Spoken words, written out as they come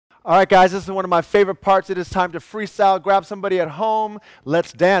All right, guys, this is one of my favorite parts. It is time to freestyle. Grab somebody at home.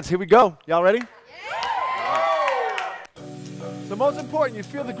 Let's dance. Here we go. Y'all ready? Yeah. So most important, you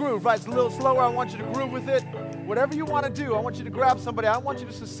feel the groove, right? It's a little slower. I want you to groove with it. Whatever you want to do, I want you to grab somebody. I want you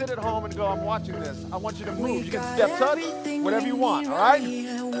just to sit at home and go, I'm watching this. I want you to move. You can step touch, whatever you want, all right?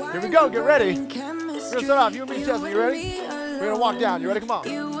 Here we go. Get ready. We're going to start off. You and me, Chesney. You ready? We're going to walk down. You ready? Come on.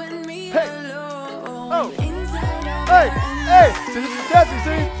 Hey. Oh. Hey. Hey. So this is Chesney,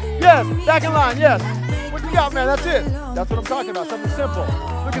 see? Yes. Back in line. Yes. What you got, man? That's it. That's what I'm talking about. Something simple.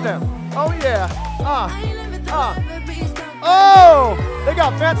 Look at them. Oh, yeah. Oh. They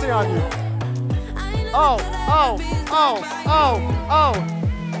got fancy on you. Oh, oh, oh, oh, oh.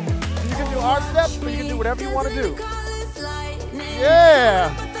 You can do our steps, but you can do whatever you want to do.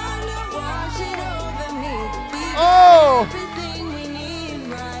 Yeah. Oh.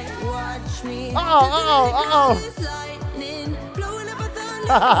 Uh-oh, uh-oh, uh-oh.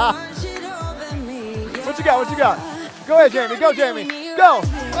 What you got, what you got? Go ahead, Jamie, go, Jamie. Go.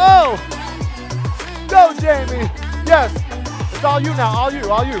 Oh. Go, Jamie. Yes. It's all you now, all you,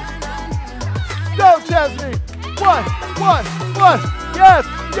 all you. Go, Chesney. One. Yes,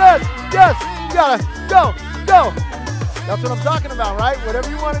 yes, yes. You gotta go, go. That's what I'm talking about, right? Whatever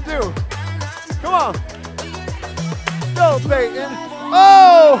you want to do. Come on. Go, Peyton.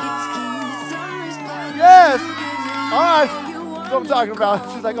 Oh! Yes. All right. That's what I'm talking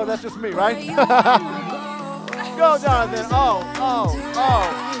about. She's like, oh, that's just me, right? Go, Jonathan. Oh, oh, oh.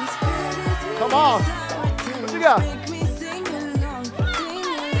 Come on. What you got?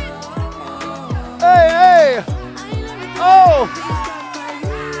 Hey, hey! Oh!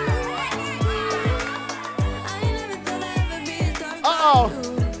 Uh-oh!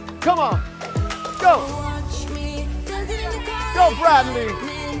 Come on! Go! Go, Bradley!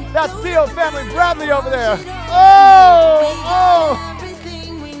 That's Theo family Bradley over there! Oh! Oh!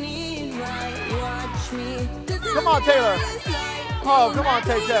 Come on, Taylor! Oh, come on,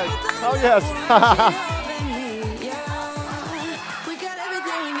 Tay-Tay! Oh, yes!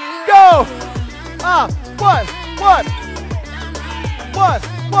 Go!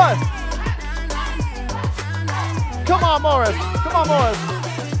 What? Come on, Morris. Come on, Morris.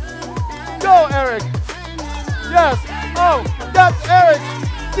 Go, Eric. Yes. Oh, that's Eric.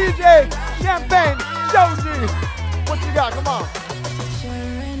 DJ Champagne Shoji. What you got? Come on.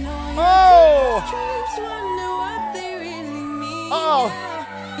 Oh. Uh-oh.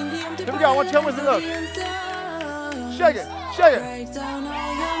 Here we go. I want you to help me look. Shake it. Shake it.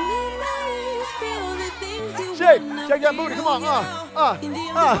 Shake that booty, come on,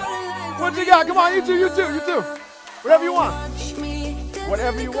 What you got? Come on, you two. Whatever you want.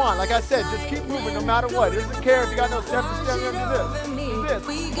 Whatever you want. Like I said, just keep moving no matter what. It doesn't care if you got no step to step into this. Do this.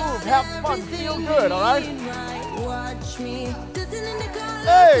 Move, have fun, feel good, all right?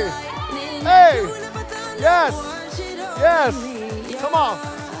 Hey! Hey! Yes! Yes! Come on.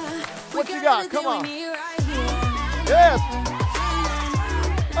 What you got? Come on. Yes!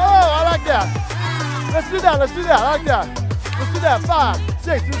 Oh, I like that. Let's do that, I like that. Let's do that, 5,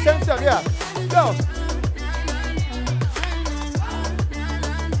 6, do the same step, yeah. Go.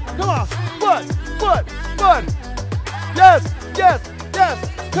 Come on, foot. Yes.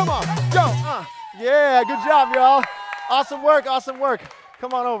 Come on, go. Yeah, good job, y'all. Awesome work.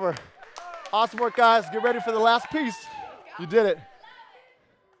 Come on over. Awesome work, guys. Get ready for the last piece. You did it.